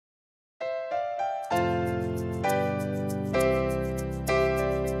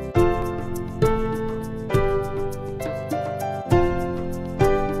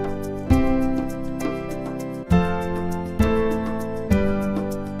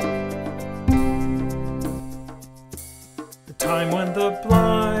time when the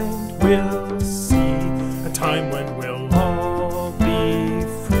blind will see, a time when we'll all be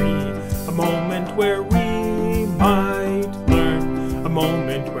free, a moment where we might learn, a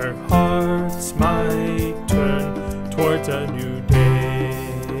moment where hearts might turn towards a new day.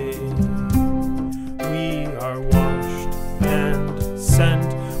 We are washed and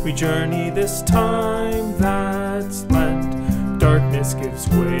sent, we journey this time that's Lent. Darkness gives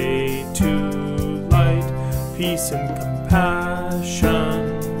way to light, peace and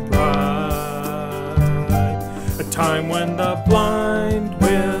compassion bright. A time when the blind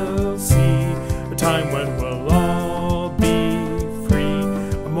will see, a time when we'll all be free,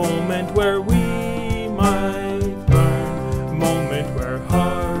 a moment where we might learn, a moment where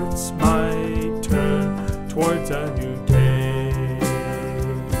hearts might turn towards a new day.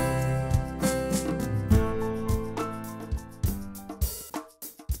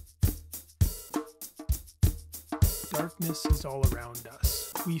 Darkness is all around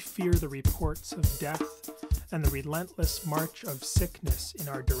us. We fear the reports of death and the relentless march of sickness in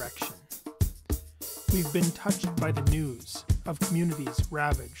our direction. We've been touched by the news of communities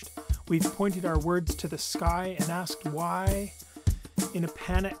ravaged. We've pointed our words to the sky and asked why. In a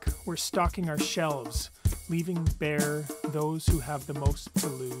panic, we're stocking our shelves, leaving bare those who have the most to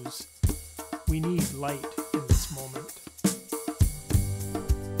lose. We need light in this moment.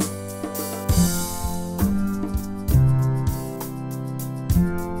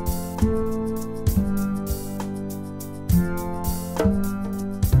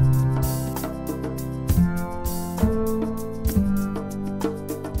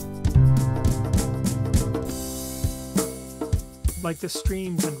 Like the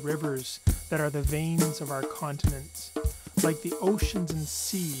streams and rivers that are the veins of our continents, like the oceans and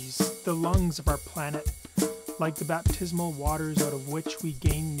seas, the lungs of our planet, like the baptismal waters out of which we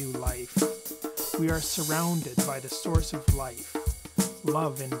gain new life, we are surrounded by the source of life,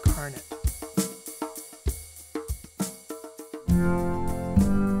 love incarnate.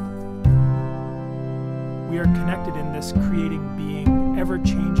 We are connected in this creating being,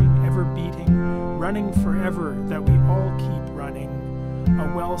 ever-changing, ever-beating, running forever that we all keep running, a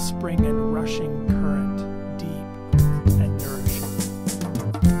wellspring and rushing current, deep and nourishing.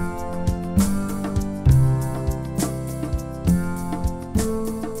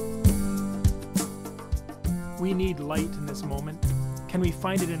 We need light in this moment. Can we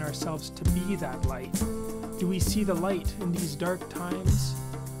find it in ourselves to be that light? Do we see the light in these dark times?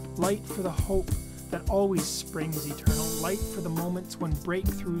 Light for the hope that always springs eternal, light for the moments when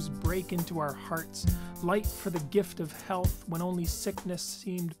breakthroughs break into our hearts, light for the gift of health when only sickness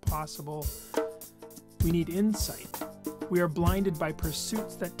seemed possible. We need insight. We are blinded by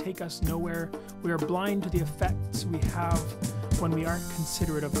pursuits that take us nowhere. We are blind to the effects we have when we aren't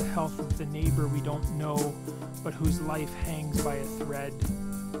considerate of the health of the neighbor we don't know, but whose life hangs by a thread.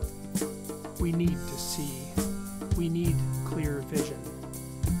 We need to see. We need clear vision.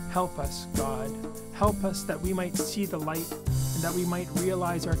 Help us, God. Help us that we might see the light and that we might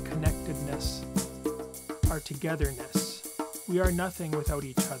realize our connectedness, our togetherness. We are nothing without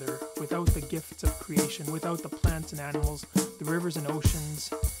each other, without the gifts of creation, without the plants and animals, the rivers and oceans.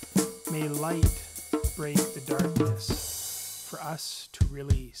 May light break the darkness for us to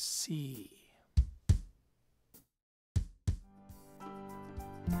really see.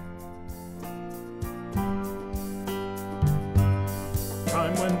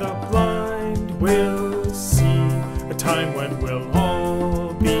 Time when the blind will see, a time when we'll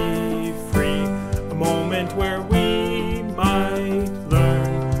all be free, a moment where we might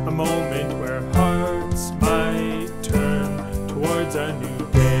learn, a moment where hearts might turn towards a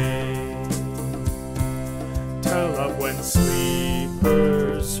new day. Tell of when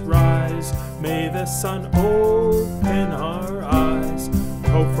sleepers rise, may the sun open our eyes,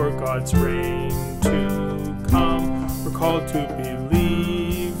 hope for God's reign to come, we're called to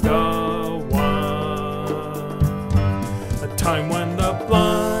believe the one. A time when the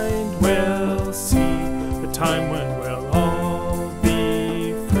blind will see, a time when we'll all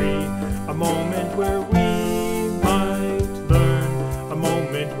be free, a moment where we might learn, a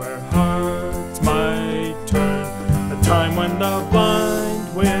moment where hearts might turn, a time when the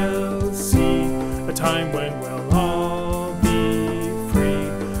blind will see, a time when we'll